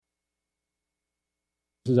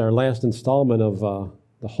is our last installment of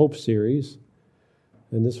the Hope series.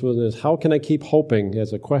 And this one is, how can I keep hoping,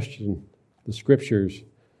 as a question, the Scriptures.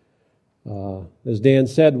 As Dan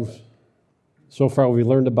said, so far we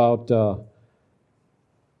learned about,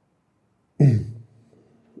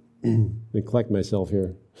 neglect myself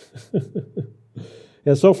here.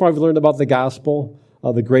 So far we've learned about the gospel,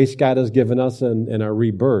 the grace God has given us, and our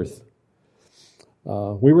rebirth.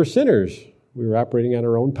 We were sinners. We were operating on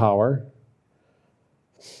our own power.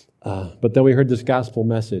 But then we heard this gospel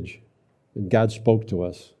message, and God spoke to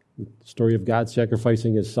us. The story of God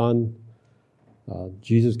sacrificing His Son,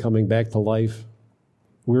 Jesus coming back to life.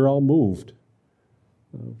 We were all moved.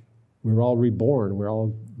 We were all reborn. We were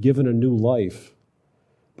all given a new life.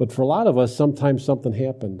 But for a lot of us, sometimes something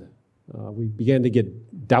happened. We began to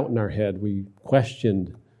get doubt in our head. We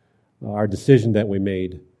questioned our decision that we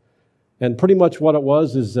made. And pretty much what it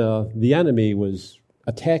was is the enemy was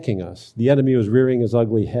attacking us. The enemy was rearing his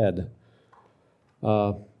ugly head.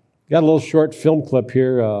 Got a little short film clip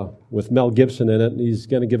here with Mel Gibson in it. He's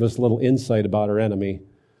going to give us a little insight about our enemy.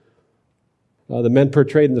 The men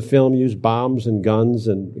portrayed in the film used bombs and guns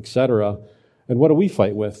and etc. And what do we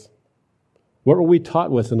fight with? What were we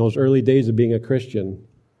taught with in those early days of being a Christian?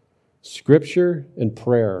 Scripture and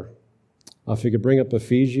prayer. If you could bring up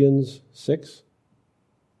Ephesians 6.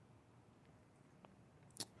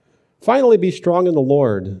 Finally, be strong in the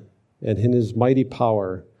Lord and in His mighty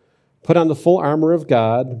power. Put on the full armor of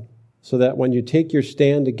God, so that when you take your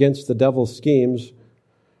stand against the devil's schemes,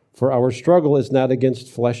 for our struggle is not against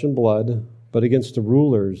flesh and blood, but against the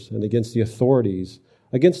rulers and against the authorities,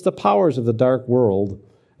 against the powers of the dark world,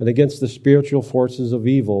 and against the spiritual forces of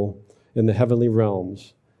evil in the heavenly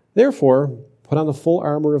realms. Therefore, put on the full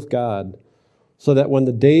armor of God, so that when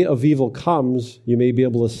the day of evil comes, you may be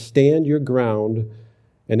able to stand your ground,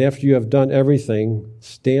 and after you have done everything,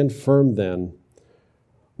 stand firm then,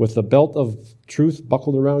 with the belt of truth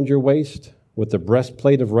buckled around your waist, with the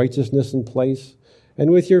breastplate of righteousness in place, and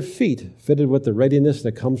with your feet fitted with the readiness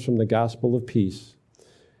that comes from the gospel of peace.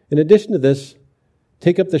 In addition to this,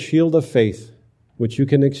 take up the shield of faith, which you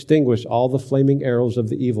can extinguish all the flaming arrows of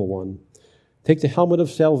the evil one. Take the helmet of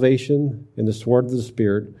salvation and the sword of the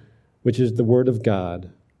Spirit, which is the word of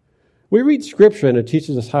God. We read Scripture and it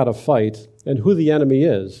teaches us how to fight and who the enemy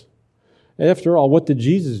is. After all, what did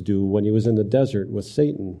Jesus do when He was in the desert with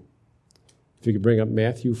Satan? If you could bring up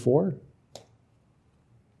Matthew 4.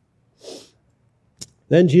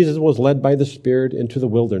 Then Jesus was led by the Spirit into the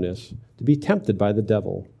wilderness to be tempted by the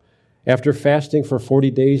devil. After fasting for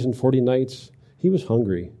 40 days and 40 nights, He was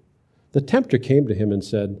hungry. The tempter came to Him and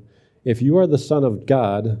said, "If you are the Son of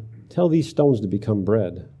God, tell these stones to become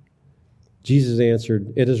bread." Jesus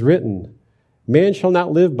answered, "It is written, man shall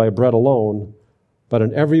not live by bread alone, but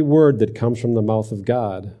on every word that comes from the mouth of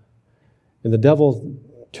God." And the devil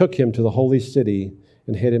took Him to the holy city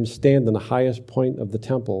and had Him stand on the highest point of the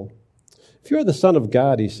temple. "If you are the Son of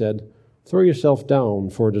God," He said, "throw yourself down,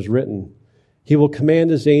 for it is written, He will command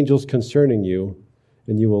His angels concerning you,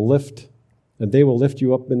 and they will lift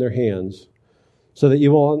you up in their hands, so that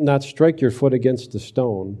you will not strike your foot against a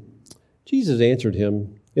stone." Jesus answered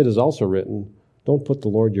him, "It is also written, don't put the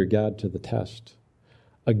Lord your God to the test."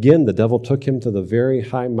 Again, the devil took Him to the very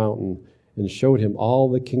high mountain and showed Him all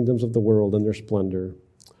the kingdoms of the world and their splendor.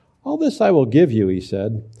 "All this I will give you," He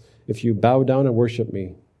said, "if you bow down and worship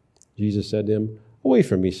me." Jesus said to him, "Away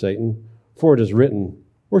from me, Satan, for it is written,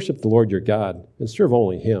 worship the Lord your God and serve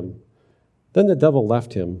only Him." Then the devil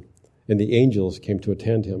left him, and the angels came to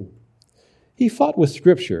attend him. He fought with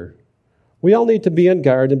Scripture. We all need to be on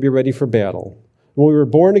guard and be ready for battle. When we were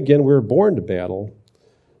born again, we were born to battle.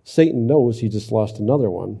 Satan knows he just lost another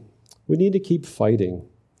one. We need to keep fighting.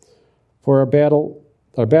 For our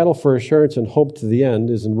battle for assurance and hope to the end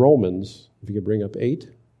is in Romans. If you could bring up 8.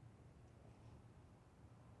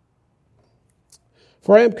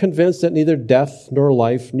 "For I am convinced that neither death nor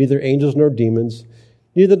life, neither angels nor demons,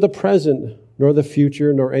 neither the present nor the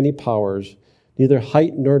future nor any powers, neither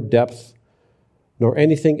height nor depth, nor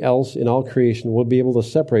anything else in all creation will be able to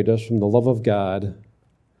separate us from the love of God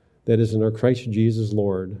that is in our Christ Jesus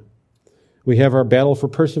Lord." We have our battle for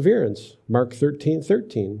perseverance, Mark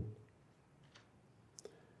 13:13.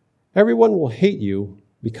 "Everyone will hate you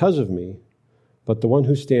because of me, but the one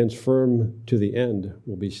who stands firm to the end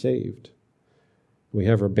will be saved." We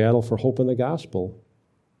have our battle for hope in the gospel,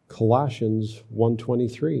 Colossians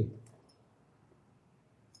 1:23.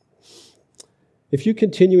 "If you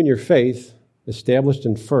continue in your faith, established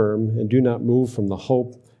and firm, and do not move from the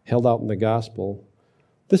hope held out in the gospel,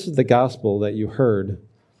 this is the gospel that you heard,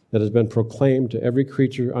 that has been proclaimed to every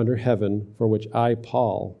creature under heaven, for which I,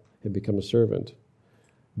 Paul, have become a servant."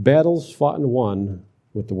 Battles fought and won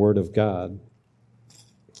with the Word of God.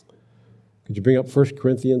 Could you bring up 1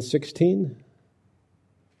 Corinthians 16?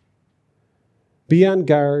 Be on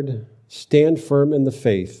guard, stand firm in the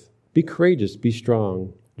faith, be courageous, be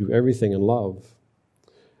strong, do everything in love.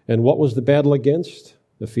 And what was the battle against?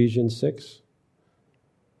 Ephesians 6.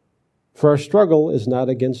 For our struggle is not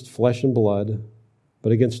against flesh and blood,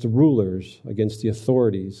 but against the rulers, against the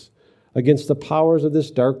authorities, against the powers of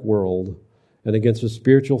this dark world, and against the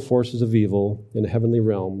spiritual forces of evil in heavenly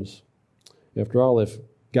realms. After all, if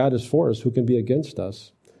God is for us, who can be against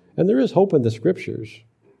us? And there is hope in the Scriptures.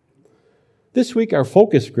 This week, our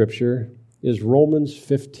focus scripture is Romans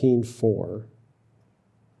 15:4.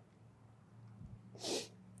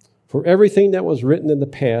 For everything that was written in the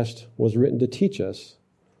past was written to teach us,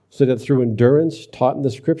 so that through endurance taught in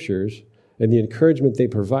the Scriptures and the encouragement they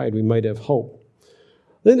provide, we might have hope.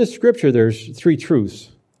 In the Scripture, there's three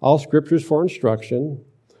truths. All Scriptures for instruction.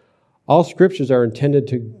 All Scriptures are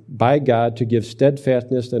intended by God to give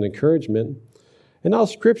steadfastness and encouragement. And all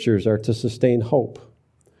Scriptures are to sustain hope.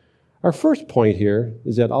 Our first point here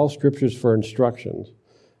is that all Scriptures for instruction.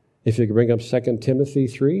 If you could bring up 2 Timothy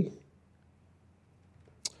 3.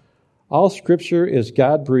 All Scripture is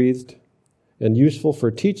God-breathed and useful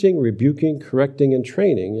for teaching, rebuking, correcting, and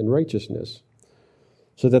training in righteousness,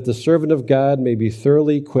 so that the servant of God may be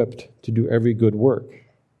thoroughly equipped to do every good work.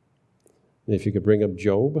 And if you could bring up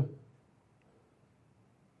Job.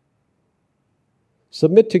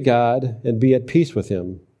 Submit to God and be at peace with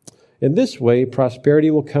Him. In this way,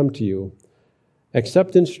 prosperity will come to you.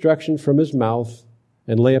 Accept instruction from His mouth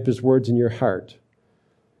and lay up His words in your heart.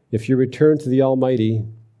 If you return to the Almighty,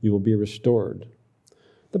 you will be restored.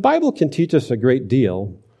 The Bible can teach us a great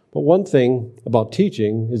deal, but one thing about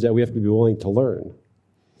teaching is that we have to be willing to learn.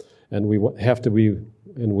 And we have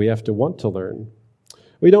to want to learn.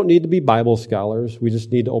 We don't need to be Bible scholars. We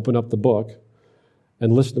just need to open up the book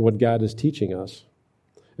and listen to what God is teaching us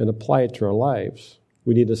and apply it to our lives.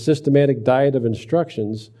 We need a systematic diet of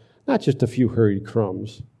instructions, not just a few hurried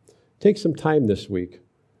crumbs. Take some time this week,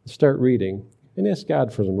 start reading, and ask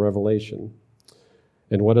God for some revelation.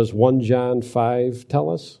 And what does 1 John 5 tell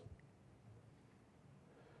us?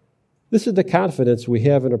 This is the confidence we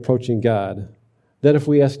have in approaching God, that if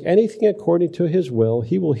we ask anything according to His will,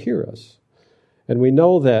 He will hear us. And we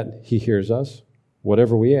know that He hears us,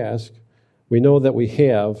 whatever we ask. We know that we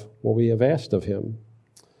have what we have asked of Him.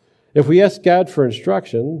 If we ask God for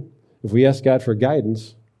instruction, if we ask God for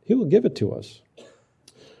guidance, He will give it to us.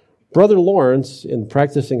 Brother Lawrence, in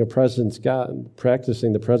practicing the presence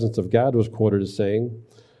of God, was quoted as saying,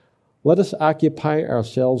 "Let us occupy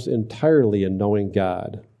ourselves entirely in knowing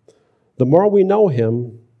God. The more we know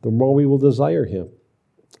Him, the more we will desire Him.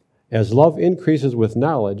 As love increases with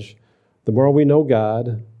knowledge, the more we know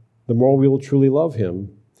God, the more we will truly love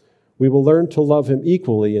Him. We will learn to love Him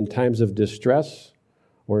equally in times of distress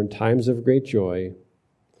or in times of great joy.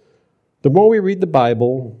 The more we read the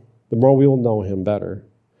Bible, the more we will know Him better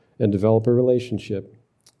and develop a relationship.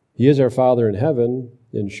 He is our Father in heaven,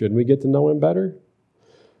 and shouldn't we get to know Him better?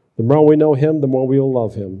 The more we know Him, the more we will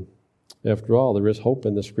love Him. After all, there is hope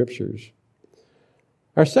in the Scriptures.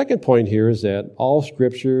 Our second point here is that all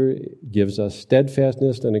Scripture gives us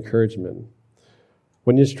steadfastness and encouragement.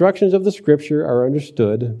 When the instructions of the Scripture are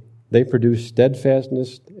understood, they produce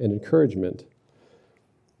steadfastness and encouragement.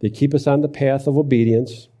 They keep us on the path of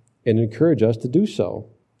obedience and encourage us to do so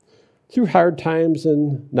through hard times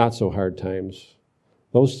and not so hard times.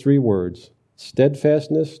 Those three words,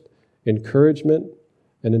 steadfastness, encouragement,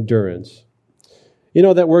 and endurance. You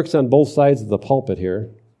know, that works on both sides of the pulpit here.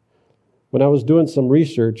 When I was doing some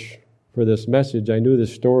research for this message, I knew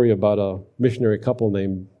this story about a missionary couple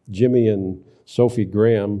named Jimmy and Sophie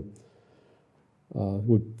Graham.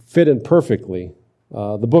 Would fit in perfectly.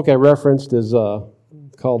 The book I referenced is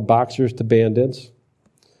called Boxers to Bandits.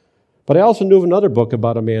 But I also knew of another book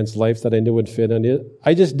about a man's life that I knew would fit in it.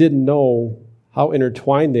 I just didn't know how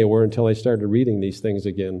intertwined they were until I started reading these things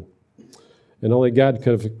again. And only God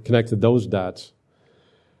could have connected those dots.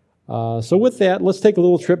 So with that, let's take a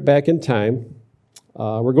little trip back in time.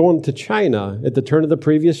 We're going to China at the turn of the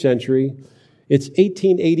previous century. It's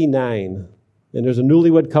 1889, and there's a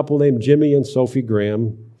newlywed couple named Jimmy and Sophie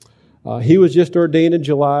Graham. He was just ordained in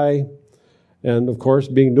July, and of course,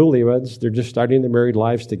 being newlyweds, they're just starting their married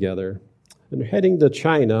lives together. And they're heading to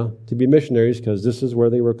China to be missionaries because this is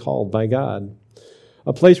where they were called by God,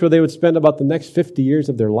 a place where they would spend about the next 50 years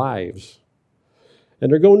of their lives.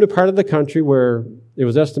 And they're going to a part of the country where it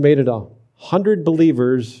was estimated 100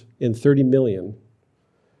 believers in 30 million.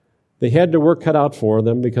 They had their work cut out for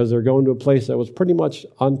them because they're going to a place that was pretty much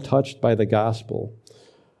untouched by the gospel.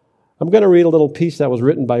 I'm going to read a little piece that was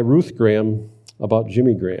written by Ruth Graham about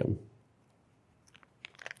Jimmy Graham.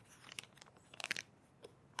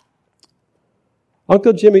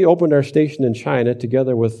 Uncle Jimmy opened our station in China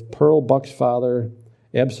together with Pearl Buck's father,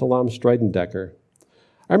 Absalom Streidendecker.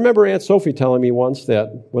 I remember Aunt Sophie telling me once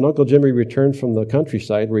that when Uncle Jimmy returned from the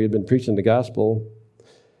countryside where he had been preaching the gospel,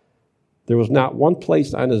 there was not one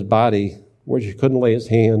place on his body where she couldn't lay his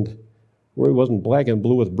hand, where he wasn't black and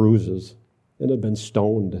blue with bruises and had been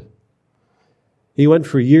stoned. He went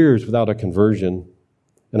for years without a conversion,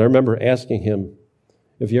 and I remember asking him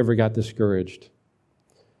if he ever got discouraged.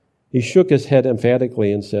 He shook his head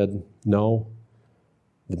emphatically and said, "No,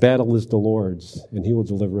 the battle is the Lord's, and he will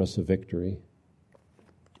deliver us a victory."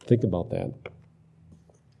 Think about that.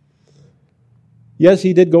 Yes,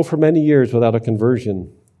 he did go for many years without a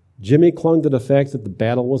conversion. Jimmy clung to the fact that the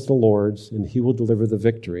battle was the Lord's, and he will deliver the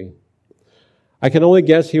victory. I can only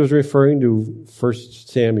guess he was referring to 1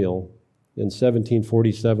 Samuel in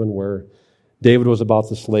 1747, where David was about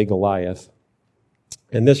to slay Goliath.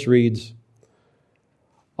 And this reads,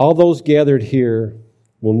 "All those gathered here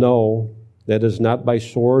will know that it is not by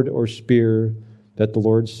sword or spear that the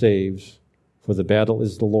Lord saves, for the battle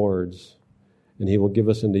is the Lord's, and he will give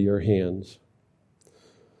us into your hands."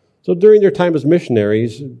 So during their time as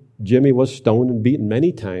missionaries, Jimmy was stoned and beaten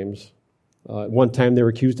many times. At one time, they were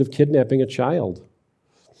accused of kidnapping a child.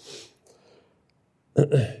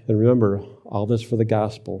 And remember, all this for the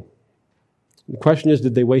gospel. The question is,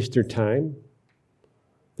 did they waste their time?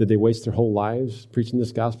 Did they waste their whole lives preaching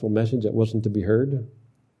this gospel message that wasn't to be heard?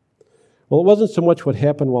 Well, it wasn't so much what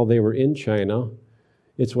happened while they were in China.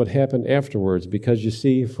 It's what happened afterwards, because you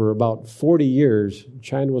see, for about 40 years,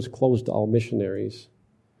 China was closed to all missionaries.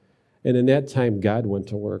 And in that time, God went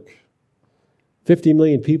to work. 50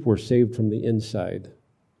 million people were saved from the inside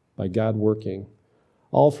by God working,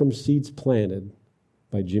 all from seeds planted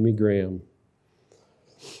by Jimmy Graham.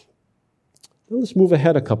 Now let's move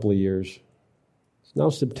ahead a couple of years. It's now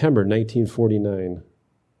September 1949,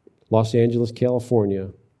 Los Angeles,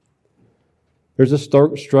 California. There's a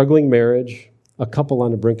struggling marriage, a couple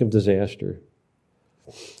on the brink of disaster.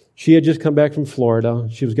 She had just come back from Florida.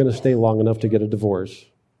 She was going to stay long enough to get a divorce,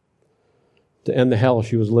 to end the hell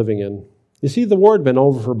she was living in. You see, the war had been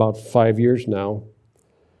over for about 5 years now,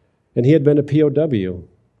 and he had been a POW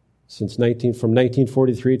from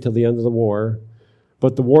 1943 till the end of the war,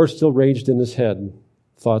 but the war still raged in his head.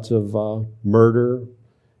 Thoughts of murder,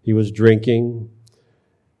 he was drinking.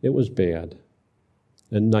 It was bad,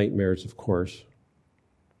 and nightmares, of course.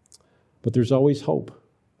 But there's always hope.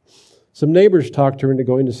 Some neighbors talked her into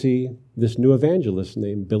going to see this new evangelist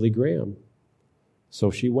named Billy Graham. So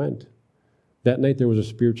she went. That night there was a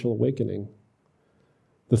spiritual awakening.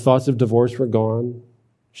 The thoughts of divorce were gone.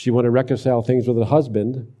 She wanted to reconcile things with her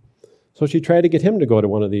husband, so she tried to get him to go to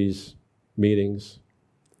one of these meetings.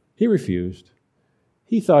 He refused.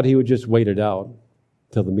 He thought he would just wait it out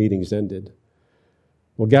till the meetings ended.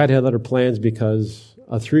 Well, God had other plans, because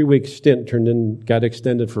a 3-week stint got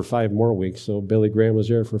extended for 5 more weeks, so Billy Graham was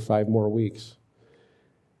there for 5 more weeks.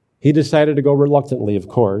 He decided to go reluctantly, of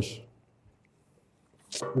course.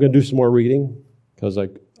 I'm going to do some more reading, because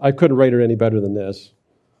I couldn't write it any better than this.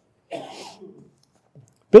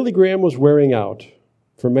 Billy Graham was wearing out.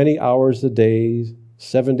 For many hours a day,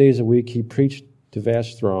 7 days a week, he preached to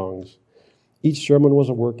vast throngs. Each sermon was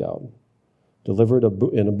a workout, delivered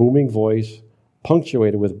in a booming voice,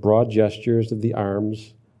 punctuated with broad gestures of the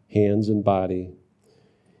arms, hands, and body.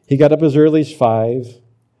 He got up as early as 5,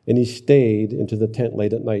 and he stayed into the tent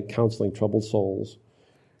late at night counseling troubled souls.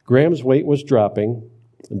 Graham's weight was dropping,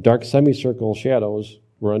 and dark semicircle shadows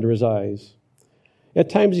were under his eyes. At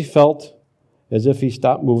times he felt as if he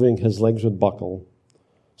stopped moving, his legs would buckle.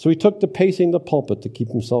 So he took to pacing the pulpit to keep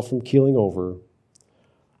himself from keeling over.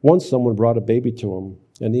 Once someone brought a baby to him,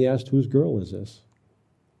 and he asked, "Whose girl is this?"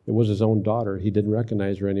 It was his own daughter. He didn't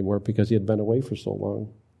recognize her anymore because he had been away for so long.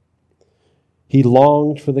 He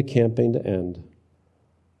longed for the campaign to end,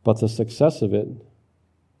 but the success of it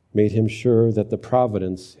made him sure that the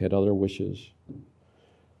providence had other wishes.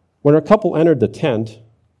 When our couple entered the tent,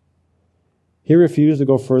 he refused to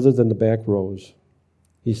go further than the back rows.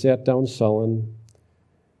 He sat down sullen,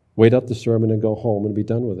 wait up the sermon and go home and be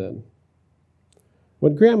done with it.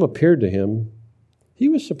 When Graham appeared to him, he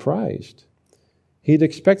was surprised. He'd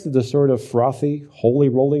expected the sort of frothy, holy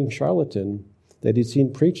rolling charlatan that he'd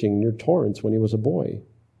seen preaching near Torrance when he was a boy.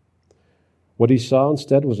 What he saw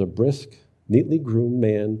instead was a brisk, neatly groomed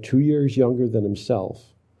man 2 years younger than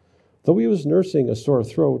himself. Though he was nursing a sore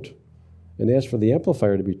throat and asked for the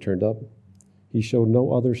amplifier to be turned up, he showed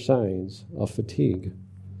no other signs of fatigue.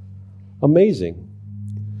 Amazing.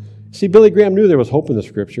 See, Billy Graham knew there was hope in the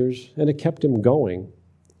Scriptures, and it kept him going.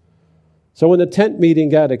 So when the tent meeting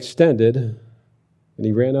got extended, and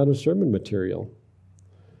he ran out of sermon material,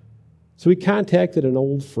 so he contacted an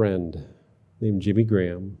old friend named Jimmy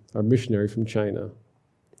Graham, our missionary from China.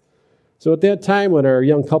 So at that time when our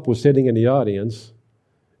young couple was sitting in the audience,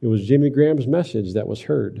 it was Jimmy Graham's message that was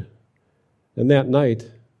heard. And that night,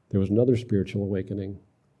 there was another spiritual awakening.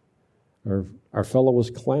 Our fellow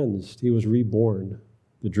was cleansed. He was reborn.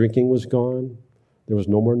 The drinking was gone. There was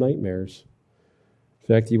no more nightmares. In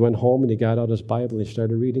fact, he went home and he got out his Bible and he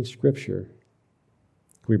started reading Scripture.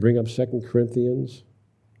 Can we bring up 2 Corinthians?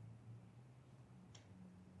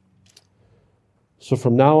 So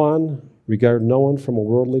from now on, regard no one from a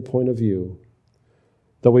worldly point of view.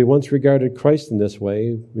 Though we once regarded Christ in this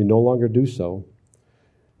way, we no longer do so.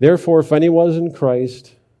 Therefore, if anyone is in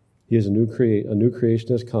Christ, he is a new creation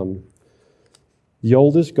has come. The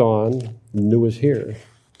old is gone, the new is here.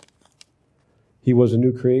 He was a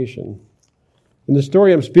new creation. And the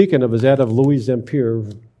story I'm speaking of is that of Louis Zampier,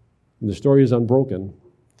 and the story is unbroken.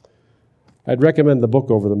 I'd recommend the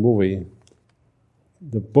book over the movie.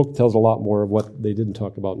 The book tells a lot more of what they didn't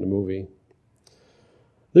talk about in the movie.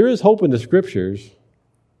 There is hope in the Scriptures,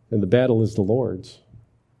 and the battle is the Lord's.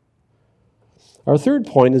 Our third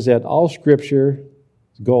point is that all Scripture's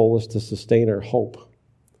goal is to sustain our hope.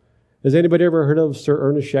 Has anybody ever heard of Sir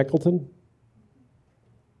Ernest Shackleton?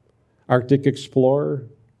 Antarctic explorer.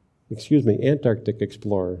 He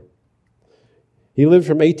lived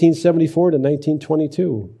from 1874 to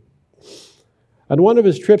 1922. On one of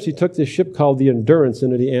his trips, he took this ship called the Endurance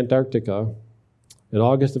into the Antarctica in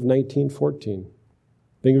August of 1914.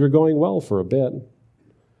 Things were going well for a bit.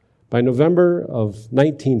 By November of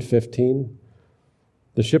 1915,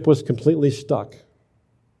 the ship was completely stuck.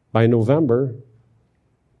 By November,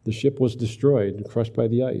 the ship was destroyed and crushed by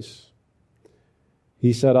the ice.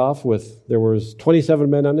 He set off there was 27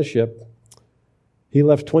 men on the ship. He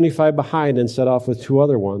left 25 behind and set off with 2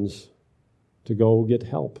 other ones to go get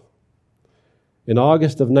help. In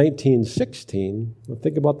August of 1916,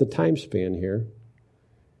 think about the time span here,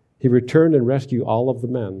 he returned and rescued all of the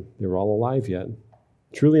men. They were all alive yet.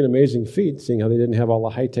 Truly an amazing feat, seeing how they didn't have all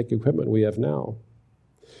the high-tech equipment we have now.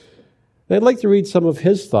 And I'd like to read some of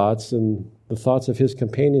his thoughts and the thoughts of his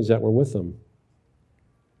companions that were with him.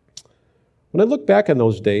 When I look back on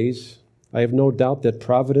those days, I have no doubt that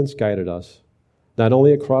Providence guided us, not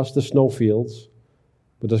only across the snowfields,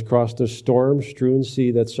 but across the storm-strewn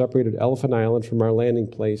sea that separated Elephant Island from our landing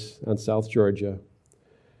place on South Georgia.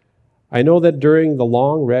 I know that during the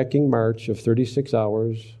long, racking march of 36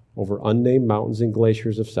 hours over unnamed mountains and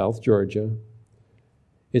glaciers of South Georgia,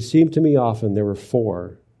 it seemed to me often there were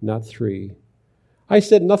 4, not 3. I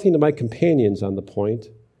said nothing to my companions on the point,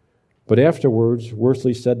 but afterwards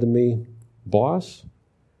Worsley said to me, "Boss,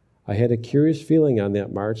 I had a curious feeling on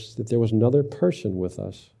that march that there was another person with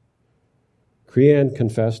us." Crean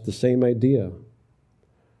confessed the same idea.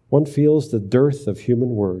 One feels the dearth of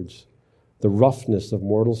human words, the roughness of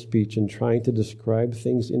mortal speech in trying to describe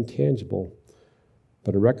things intangible,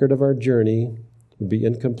 but a record of our journey would be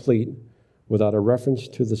incomplete without a reference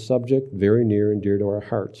to the subject very near and dear to our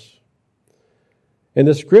hearts. And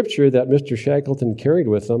the scripture that Mr. Shackleton carried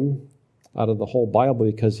with him out of the whole Bible,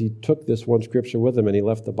 because he took this one scripture with him and he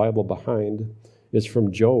left the Bible behind, is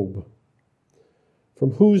from Job.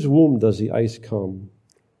 From whose womb does the ice come?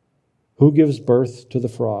 Who gives birth to the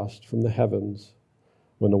frost from the heavens,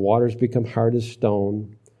 when the waters become hard as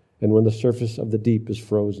stone and when the surface of the deep is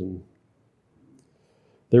frozen?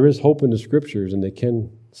 There is hope in the scriptures, and they can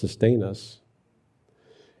sustain us.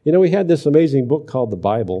 You know, we had this amazing book called the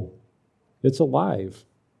Bible. It's alive.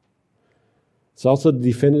 It's also the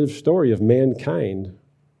definitive story of mankind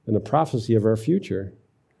and the prophecy of our future.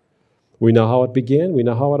 We know how it began. We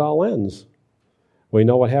know how it all ends. We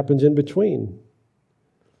know what happens in between.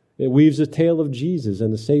 It weaves a tale of Jesus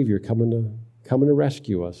and the Savior coming to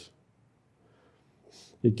rescue us.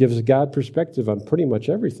 It gives a God perspective on pretty much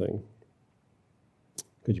everything.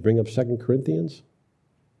 Could you bring up 2 Corinthians?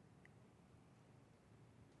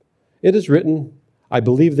 It is written, "I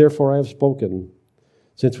believe, therefore I have spoken."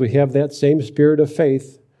 Since we have that same spirit of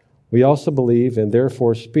faith, we also believe and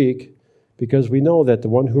therefore speak, because we know that the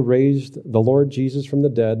one who raised the Lord Jesus from the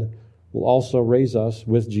dead will also raise us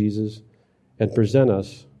with Jesus and present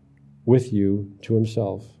us with you to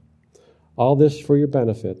himself. All this for your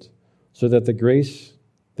benefit, so that the grace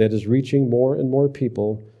that is reaching more and more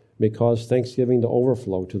people may cause thanksgiving to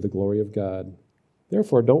overflow to the glory of God.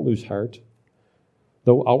 Therefore, don't lose heart.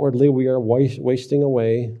 Though outwardly we are wasting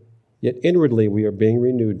away, yet inwardly we are being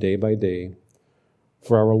renewed day by day.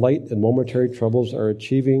 For our light and momentary troubles are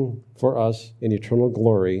achieving for us an eternal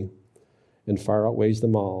glory and far outweighs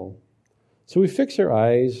them all. So we fix our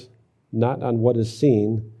eyes not on what is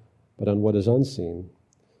seen, but on what is unseen.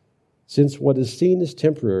 Since what is seen is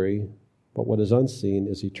temporary, but what is unseen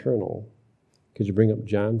is eternal. Could you bring up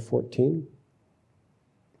John 14?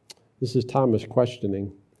 This is Thomas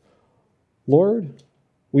questioning. Lord,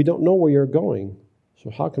 we don't know where you're going, so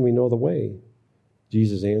how can we know the way?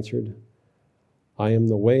 Jesus answered, I am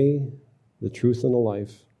the way, the truth, and the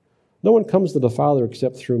life. No one comes to the Father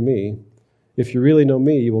except through me. If you really know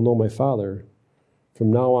me, you will know my Father.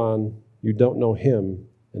 From now on, you don't know him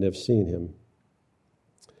and have seen him.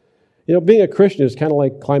 You know, being a Christian is kind of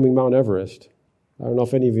like climbing Mount Everest. I don't know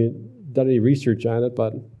if any of you done any research on it,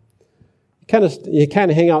 but you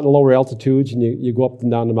kind of hang out in the lower altitudes, and you go up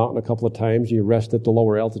and down the mountain a couple of times, and you rest at the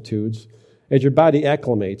lower altitudes as your body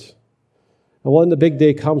acclimates. And when the big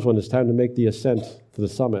day comes when it's time to make the ascent to the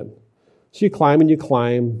summit. So you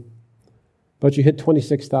climb, but you hit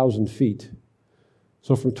 26,000 feet.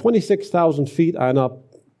 So from 26,000 feet on up,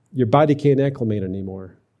 your body can't acclimate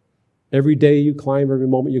anymore. Every day you climb, every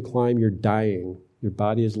moment you climb, you're dying. Your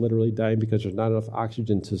body is literally dying because there's not enough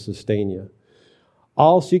oxygen to sustain you.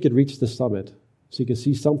 All so you could reach the summit, so you could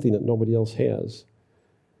see something that nobody else has.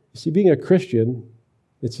 You see, being a Christian,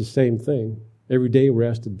 it's the same thing. Every day we're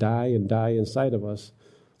asked to die and die inside of us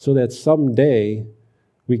so that someday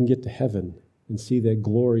we can get to heaven and see that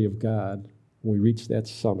glory of God when we reach that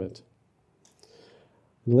summit.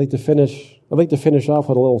 I'd like to finish off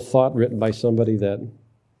with a little thought written by somebody that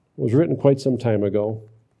was written quite some time ago.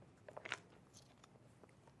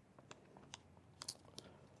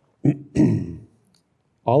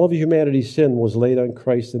 All of humanity's sin was laid on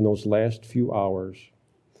Christ in those last few hours.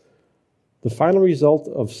 The final result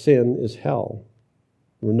of sin is hell,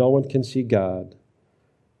 where no one can see God.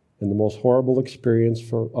 And the most horrible experience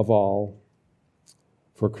of all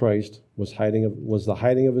for Christ was the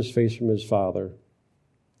hiding of his face from his Father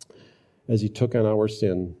as he took on our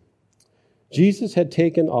sin. Jesus had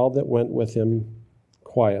taken all that went with him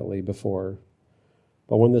quietly before,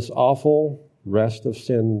 but when this awful rest of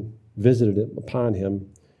sin visited it upon him,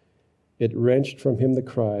 it wrenched from him the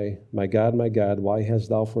cry, my God, why hast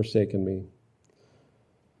thou forsaken me?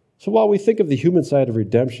 So while we think of the human side of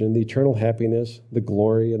redemption, the eternal happiness, the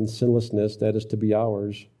glory and sinlessness that is to be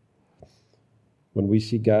ours, when we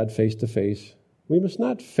see God face to face, we must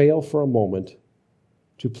not fail for a moment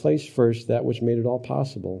to place first that which made it all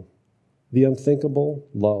possible, the unthinkable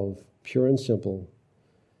love, pure and simple,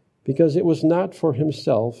 because it was not for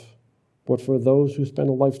himself, but for those who spent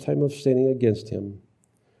a lifetime of sinning against him.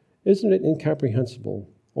 Isn't it incomprehensible?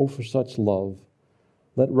 Oh, for such love.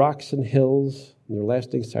 Let rocks and hills and their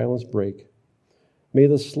lasting silence break. May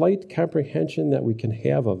the slight comprehension that we can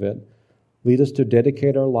have of it lead us to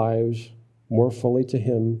dedicate our lives more fully to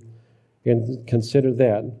him and consider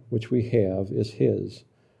that which we have is his,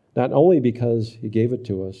 not only because he gave it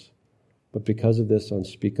to us, but because of this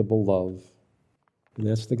unspeakable love. And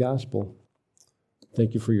that's the gospel.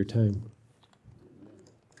 Thank you for your time.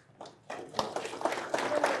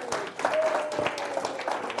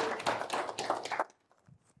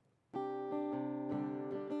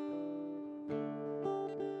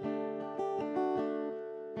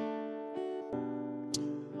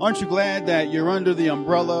 Aren't you glad that you're under the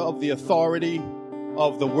umbrella of the authority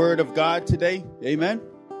of the Word of God today? Amen?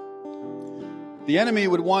 The enemy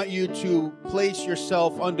would want you to place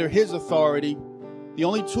yourself under his authority. The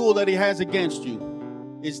only tool that he has against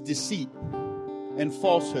you is deceit and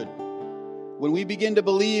falsehood. When we begin to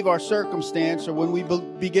believe our circumstance, or when we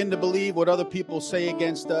begin to believe what other people say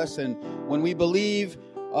against us, and when we believe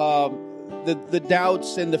the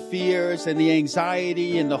doubts and the fears and the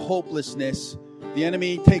anxiety and the hopelessness, the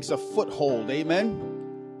enemy takes a foothold.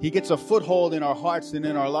 Amen? He gets a foothold in our hearts and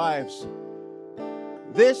in our lives.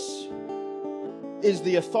 This is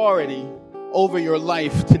the authority over your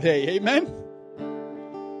life today. Amen?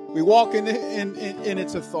 We walk in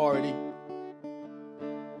its authority.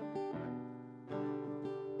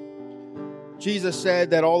 Jesus said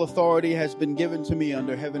that all authority has been given to me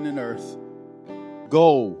under heaven and earth.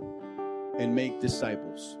 Go and make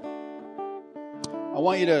disciples. I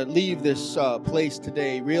want you to leave this place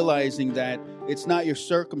today realizing that it's not your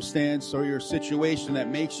circumstance or your situation that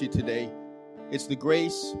makes you today. It's the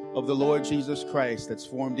grace of the Lord Jesus Christ that's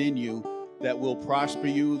formed in you that will prosper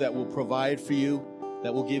you, that will provide for you,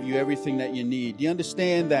 that will give you everything that you need. Do you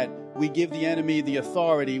understand that we give the enemy the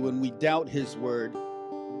authority when we doubt his word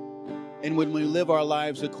and when we live our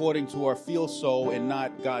lives according to our feel so and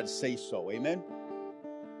not God's say so? Amen?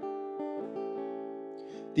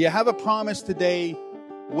 Do you have a promise today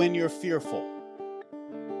when you're fearful?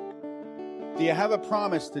 Do you have a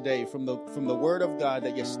promise today from the Word of God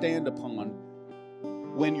that you stand upon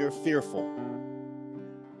when you're fearful?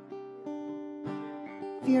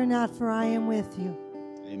 Fear not, for I am with you.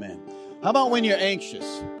 Amen. How about when you're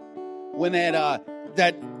anxious? When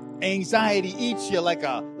that anxiety eats you like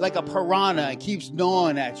a piranha and keeps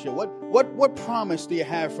gnawing at you. What promise do you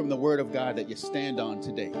have from the Word of God that you stand on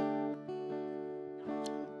today?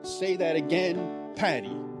 Say that again,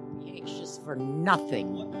 Patty. Be anxious for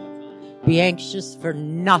nothing. Be anxious for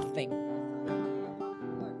nothing.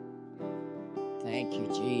 Thank you,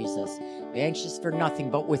 Jesus. Be anxious for nothing,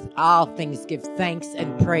 but with all things give thanks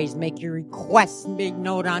and praise. Make your requests made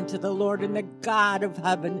known unto the Lord, and the God of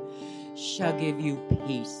heaven shall give you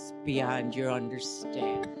peace beyond your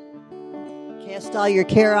understanding. Cast all your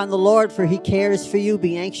care on the Lord, for he cares for you.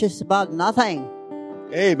 Be anxious about nothing.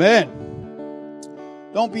 Amen.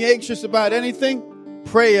 Don't be anxious about anything.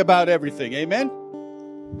 Pray about everything. Amen.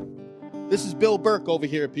 This is Bill Burke over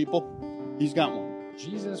here, people. He's got one.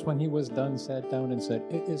 Jesus, when he was done, sat down and said,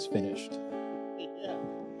 "It is finished."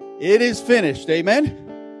 It is finished. Amen.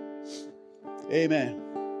 Amen.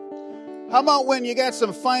 How about when you got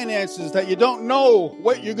some finances that you don't know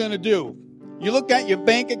what you're going to do? You look at your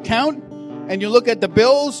bank account and you look at the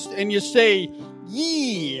bills and you say,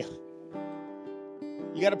 "Yee."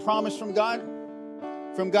 You got a promise from God?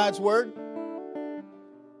 From God's word?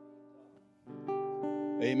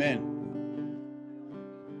 Amen.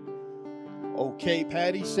 Okay,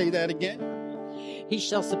 Patty, say that again. He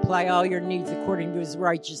shall supply all your needs according to his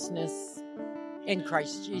righteousness in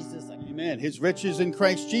Christ Jesus. Amen. His riches in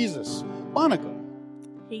Christ Jesus. Monica.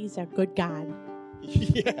 He's a good God.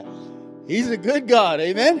 Yeah. He's a good God.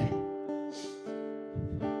 Amen.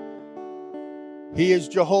 He is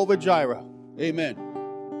Jehovah Jireh. Amen.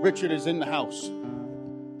 Richard is in the house.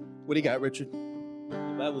 What do you got, Richard?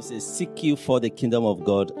 The Bible says, "Seek you for the kingdom of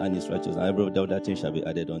God and his righteousness, and every other thing shall be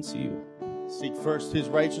added unto you." Seek first his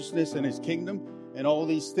righteousness and his kingdom, and all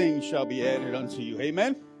these things shall be added unto you.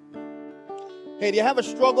 Amen? Hey, do you have a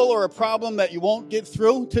struggle or a problem that you won't get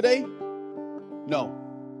through today? No.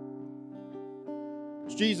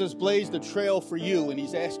 Jesus blazed the trail for you, and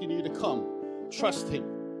he's asking you to come. Trust him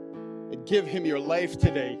and give him your life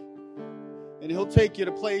today. And he'll take you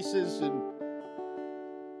to places and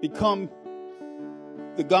become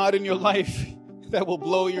the God in your life that will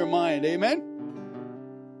blow your mind. Amen?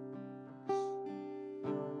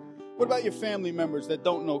 What about your family members that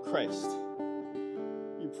don't know Christ?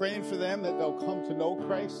 You praying for them that they'll come to know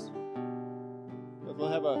Christ? That they'll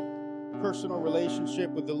have a personal relationship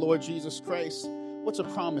with the Lord Jesus Christ? What's a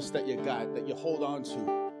promise that you got, that you hold on to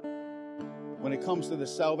when it comes to the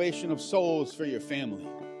salvation of souls for your family?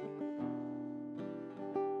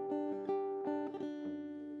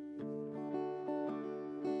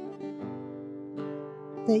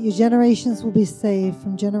 That your generations will be saved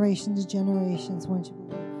from generation to generations once you believe.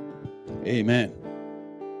 Amen.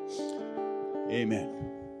 Amen.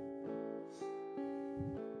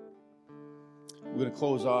 We're going to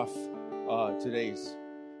close off today's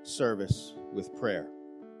service with prayer.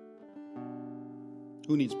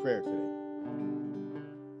 Who needs prayer today?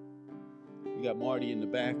 We got Marty in the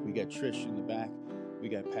back. We got Trish in the back. We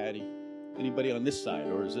got Patty. Anybody on this side,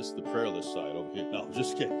 or is this the prayerless side over here? No,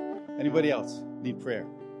 just kidding. Anybody else need prayer?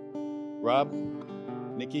 Rob?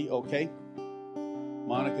 Nikki? Okay.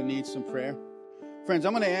 Monica needs some prayer. Friends,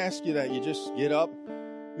 I'm going to ask you that you just get up,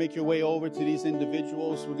 make your way over to these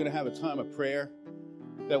individuals. We're going to have a time of prayer.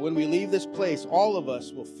 That when we leave this place, all of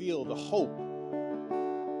us will feel the hope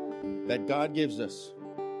that God gives us.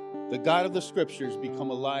 The God of the Scriptures become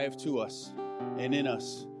alive to us and in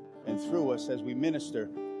us and through us as we minister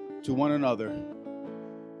to one another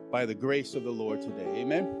by the grace of the Lord today.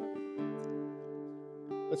 Amen?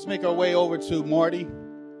 Let's make our way over to Marty.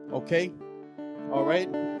 Okay? All right?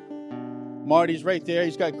 Marty's right there.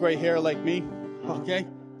 He's got gray hair like me. Okay?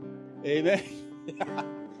 Amen?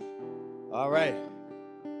 All right.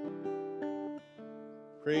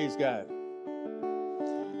 Praise God.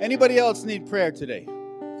 Anybody else need prayer today?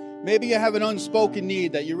 Maybe you have an unspoken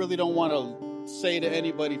need that you really don't want to say to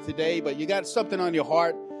anybody today, but you got something on your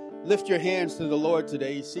heart. Lift your hands to the Lord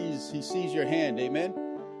today. He sees your hand. Amen?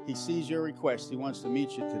 He sees your request. He wants to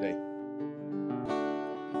meet you today.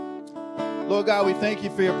 Lord God, we thank you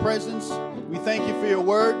for your presence. We thank you for your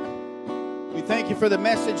word. We thank you for the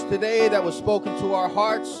message today that was spoken to our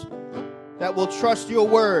hearts, that will trust your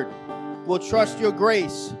word, will trust your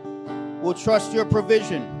grace, will trust your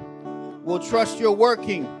provision, will trust your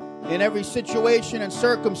working in every situation and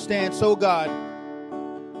circumstance, oh God.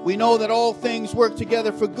 We know that all things work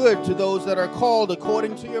together for good to those that are called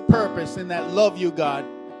according to your purpose and that love you, God.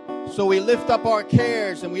 So we lift up our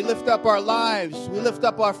cares and we lift up our lives. We lift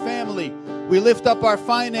up our family. We lift up our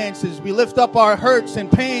finances. We lift up our hurts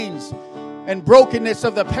and pains. and brokenness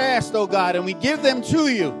of the past, oh God, and we give them to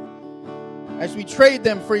you as we trade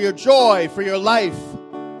them for your joy, for your life,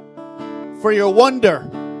 for your wonder,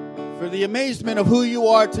 for the amazement of who you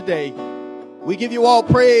are today. We give you all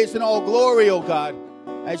praise and all glory, oh God,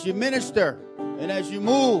 as you minister and as you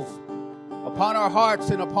move upon our hearts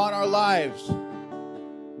and upon our lives.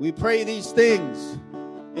 We pray these things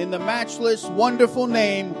in the matchless, wonderful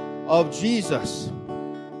name of Jesus,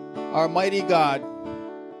 our mighty God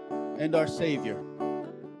and our Savior.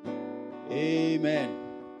 Amen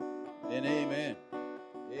and amen.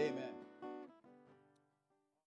 Amen.